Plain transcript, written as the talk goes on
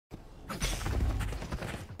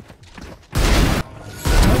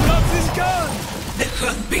gun! The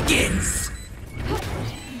hunt begins!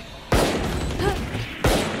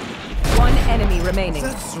 One enemy remaining.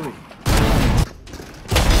 That's 3.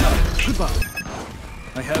 Goodbye.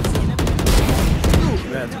 I have them.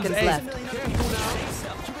 Seconds left.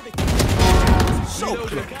 So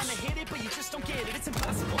close.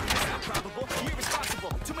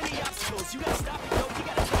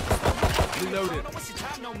 Reloaded.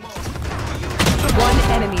 One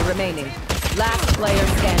enemy remaining. Last player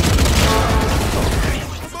standing.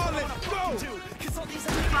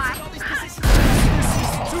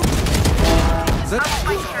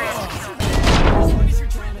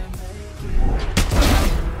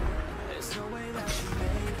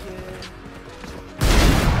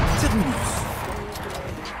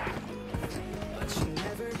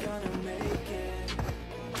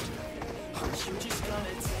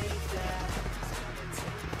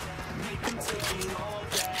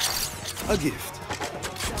 A gift.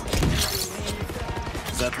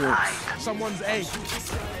 That works. Someone's A.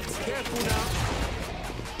 Careful now.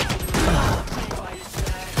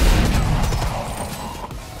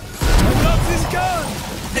 I love this gun!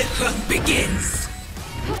 The hunt begins!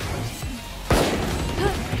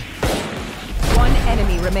 One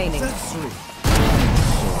enemy remaining. That's 3.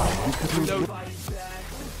 You could lose.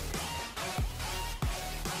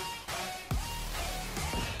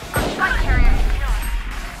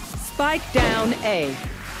 Spike down A.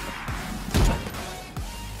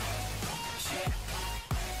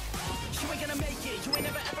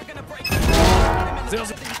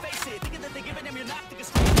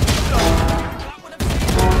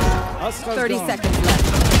 Hostiles 30 gone. seconds left.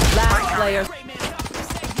 Last player.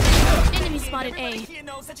 Enemy spotted A.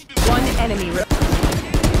 One enemy.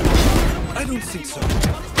 I don't think so.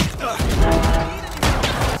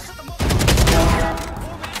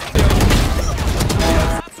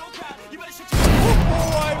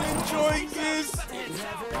 Oh, I'm enjoying this!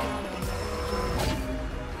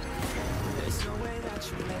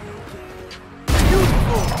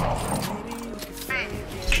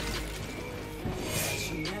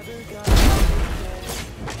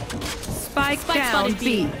 Spike down B.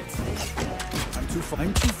 I'm too far.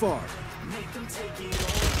 I'm too far.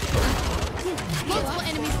 Multiple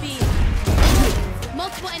enemies B.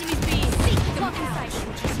 Multiple enemies B. Blocking sight.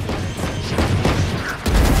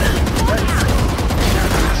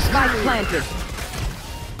 Spike planted.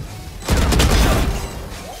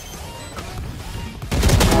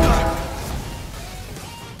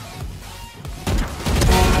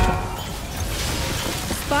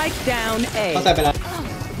 Spike down A. เข้าใจไปแล้ว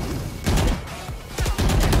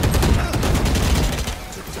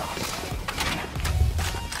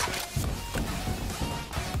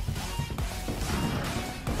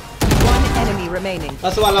One enemy remaining. ลา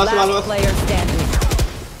สวา Last player standing.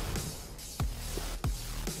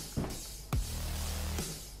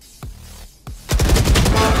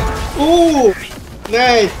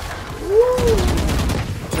 Nice.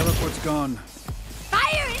 Teleport's gone.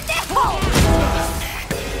 Fire in the hole!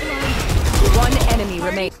 One enemy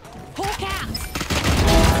remaining. Hawk out!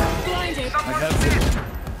 Blinded. I have them.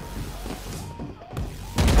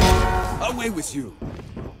 Away with you.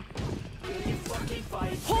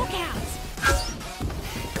 Hawk out!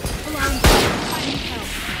 Blinded. I need help.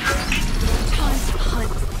 Time to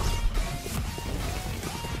hunt.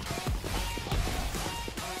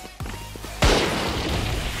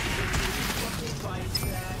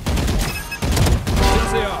 Here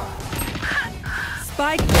they are.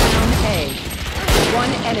 Spike down A.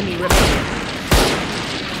 One enemy remaining.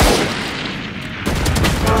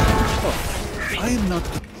 I am not.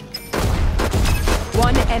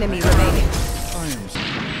 One enemy remaining. I am.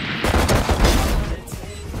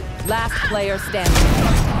 Last player standing.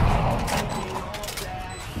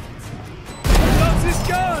 I love this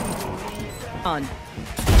gun! On.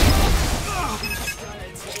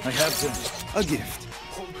 I have them. A gift.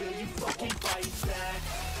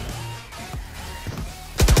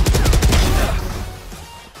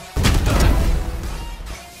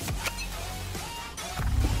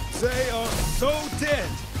 They are so dead.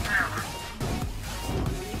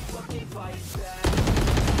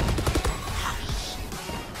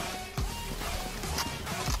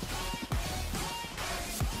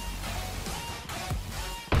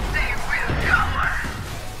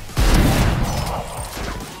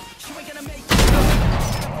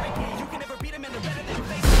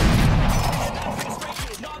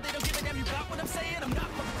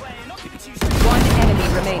 One enemy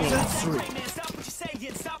remaining. That's 3.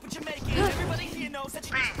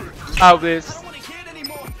 Always.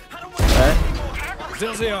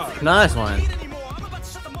 There they are. Nice one.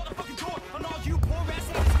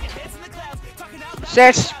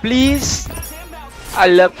 Sex, please. I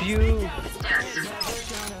love you.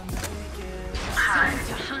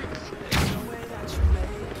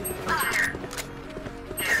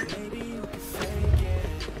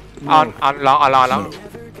 On long.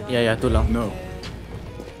 Yeah, too long. No.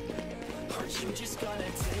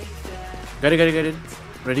 Get it.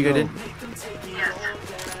 Ready, get it.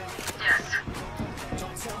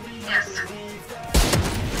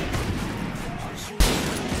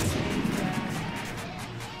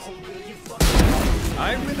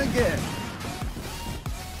 I win again.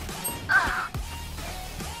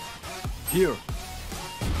 Here.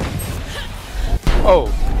 Oh.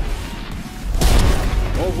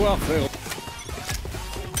 Au revoir, frère.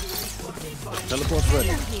 Teleport ready.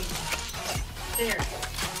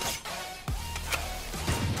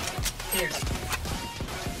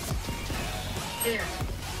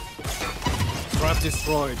 Trap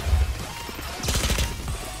destroyed.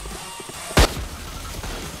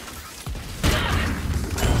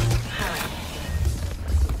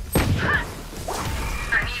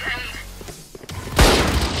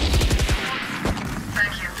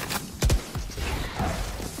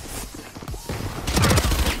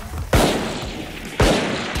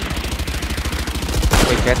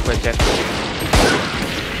 Wait, Jet.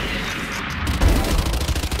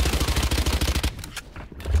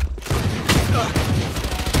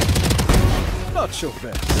 Not so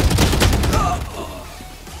fast.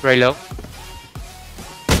 Very low.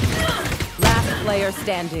 Last player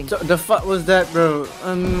standing. So, the fuck was that, bro?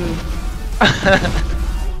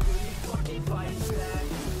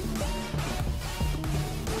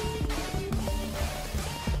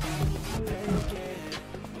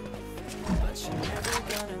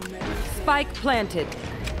 Spike planted.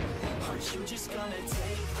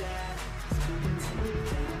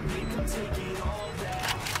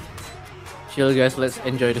 Chill, guys. Let's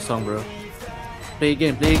enjoy the song, bro. Play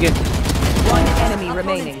again. One enemy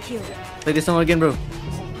remaining. Play the song again, bro.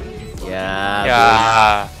 Yeah.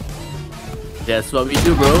 Yeah. Bro. That's what we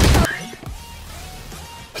do, bro.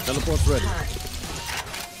 Teleport ready.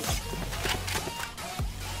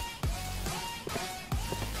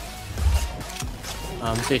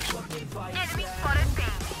 Sage.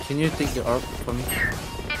 Can you take the orb for me?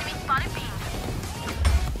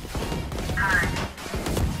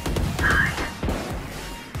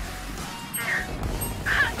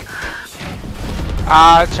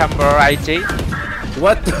 Chamber IT.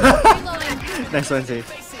 What? Nice one, Sage.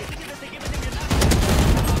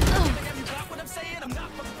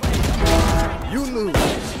 You lose.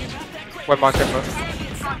 One more chamber.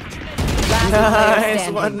 Nice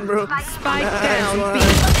one, bro. Spike Nice down. one. B.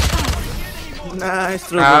 Nice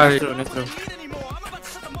throw, Nice. bro. Nice throw.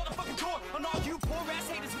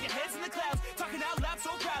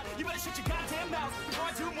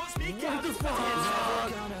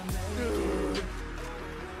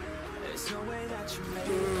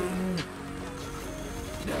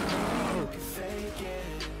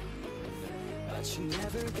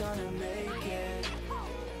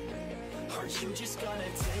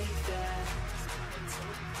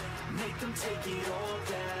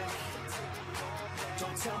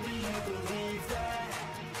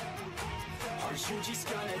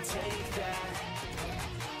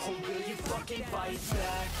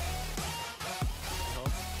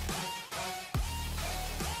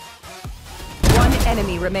 One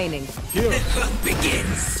enemy remaining. Here.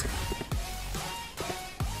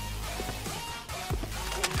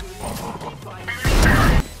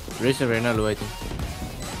 Raise Arena low, I think.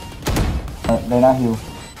 Reyna heal.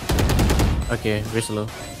 Okay, raise low.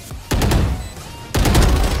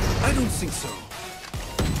 I don't think so.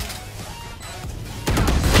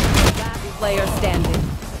 Last player standing.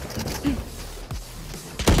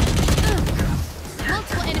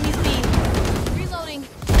 Multiple enemies B. Reloading.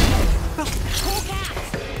 Whole cat.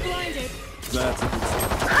 Blinded. That's a good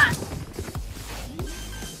sign.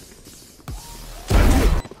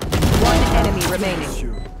 One enemy remaining.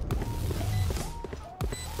 Sure.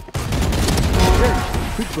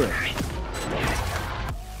 Quick break.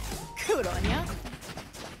 Good on ya.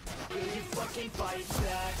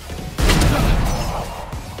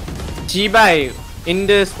 Chibai in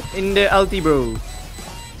the ulti, bro.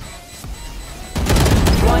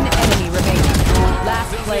 One enemy remaining.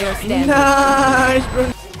 Last player standing. Nice, bro.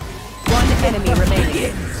 One enemy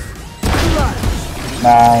remaining.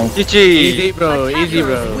 Nice. GG. Easy, bro. Easy,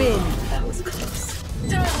 bro. Win.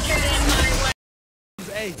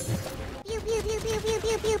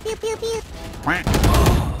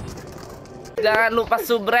 Jangan lupa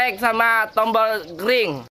subrek sama tombol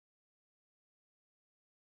green.